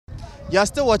You're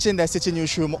still watching the Citi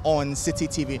Newsroom on Citi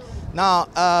TV. Now,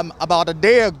 about a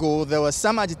day ago, there were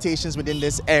some agitations within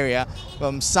this area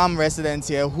from some residents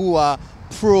here who are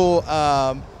pro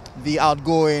the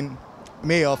outgoing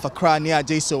mayor of Accra, Mohammed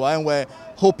Adjei Sowah, and were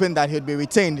hoping that he'd be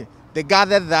retained. They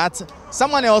gathered that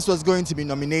someone else was going to be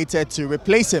nominated to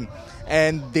replace him,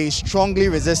 and they strongly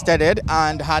resisted it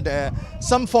and had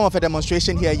some form of a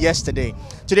demonstration here yesterday.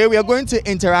 Today we are going to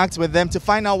interact with them to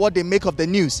find out what they make of the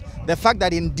news, the fact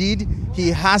that indeed he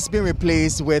has been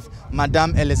replaced with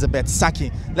Madam Elizabeth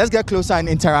Sackey. Let's get closer and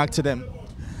interact with them.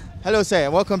 Hello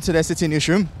sir, welcome to the Citi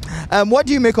Newsroom. What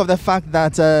do you make of the fact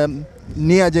that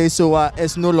Mohammed Adjei Sowah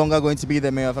is no longer going to be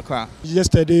the mayor of Accra?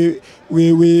 Yesterday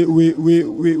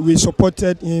we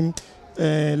supported him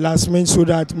last month so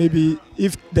that maybe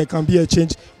if there can be a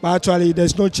change, but actually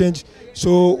there's no change.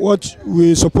 So what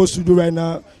we're supposed to do right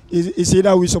now is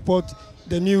either we support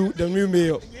the new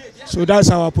mayor. So that's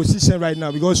our position right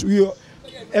now, because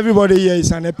everybody here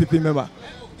is an MPP member.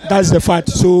 That's the fact.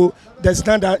 So there's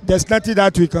nothing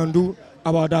that we can do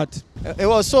about that. It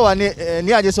was so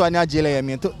Adjei Sowah Adjei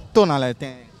me to na le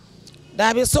ten.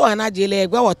 Da be so Adjei le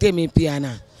gba wo temi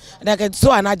piana. Da ke so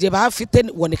Adjei ba fite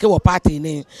woni ke wo party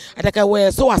ni. Da ke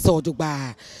we so aso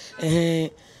jugba.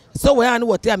 So we anu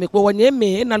wote ame ko wonye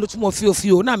me na lutu mo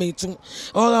fio na me tu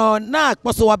na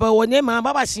kposo wa ba wonye ma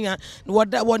baba hia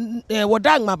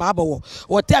woda ngma ba bo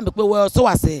wote ame ko so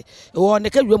ase wo ne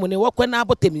ka wiemu ne wo kwena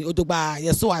abotemi odugba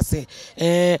ye so ase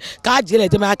ka jile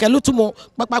de ma ka lutu mo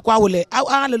papako awole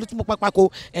le lutu mo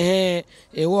papako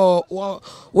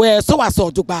we so ase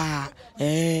odugba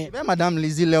Madam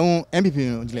Lizzie Leon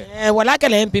MPP wala ka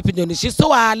le MPP ni shi so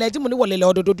wa le jimu ni wole le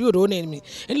Odododiodoo ne mi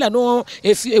nla no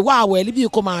efi wa we li bi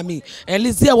ko ma mi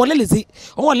Lizzie wole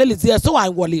Lizzie so wa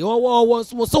wole wo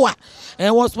so wa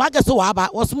wo so ga so wa ba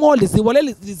wo small Lizzie wole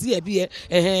Lizzie e bi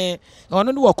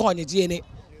ono ni wo ko onye ji ene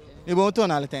ibo to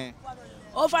na le ten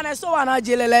o fana so wa na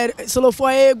jelele solo fo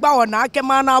e gba ona ke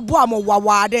ma na bu am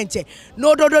wa de nche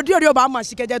no Odododiodoo ba ma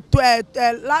shikeje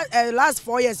last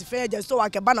 4 years fe je so wa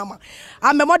ke banama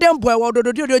am modern boy wa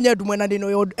Odododiodoo nya dumo na de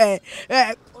no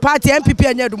party MPP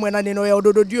anya dumo na de no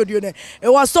Odododiodoo ne e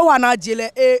wa so wa na jele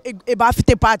e ba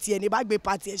fite party ni ba gbe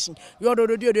party shin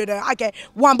Odododiodoo ne ake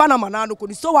wan banama na no ko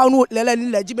ni so wa nu lele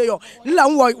ni lajibe yo ni la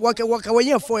wo ke wo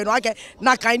yen fo no ake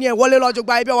na kan ni e wole lojo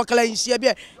gba e be wo kala nhie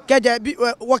be keje bi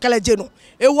wo kala je no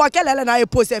e wo kelele na e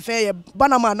post e fe ye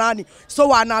banama na ni so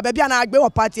wa na be bia na agbe wo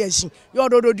party shin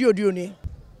Odododiodoo ne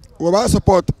we ba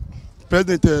support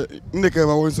president ndeke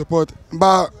ba won support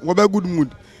ba we be good mood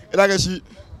e la shi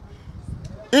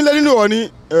in le ni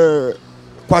oni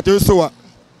kwate Sowah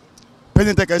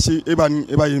president ka shi e ba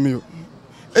yemi o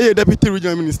e ye deputy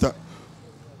regional minister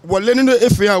wole ni no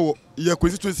efe awo ye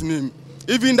constituency name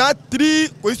even that 3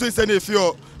 constituency na efe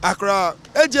o Accra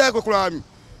eje kokora mi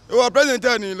o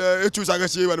president ni le echu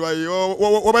sagashi ba ba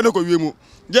wo ba no ko wiemu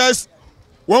just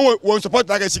one support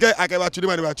like she get akeba to the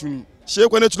ba tuni she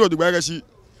kwene chulo de ba shi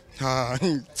ha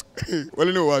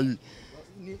wole no wa yi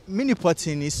mini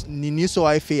party ni so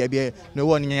I fe be no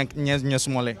one nya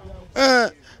small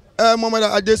Mohammed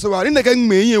Adjei Sowah ni ke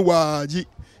nme yin wa ji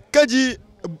kaji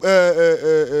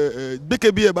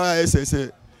BKB e ba ss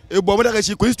e bo mo da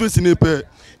shi constituency ne pe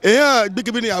ya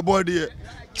BKB ni aboard here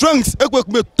trunks ekwe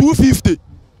 250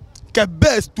 ke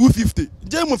best 250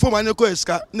 je mo fo ma ne ko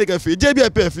eska ne ke fe je bi e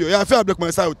pe fe ya fe ablock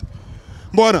my south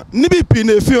bona ni bi pi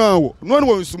ne fe anwo no no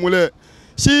won sumule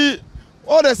shi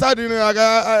all the side ni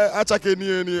aga achake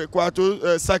ni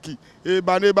kwato Sackey e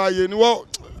ba ne ba ye ni wo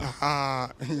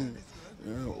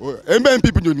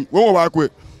MPP ni won wa kwe.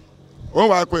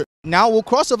 Now we'll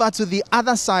cross over to the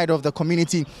other side of the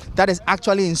community that is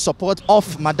actually in support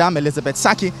of Madam Elizabeth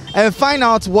Sackey and find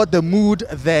out what the mood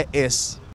there is.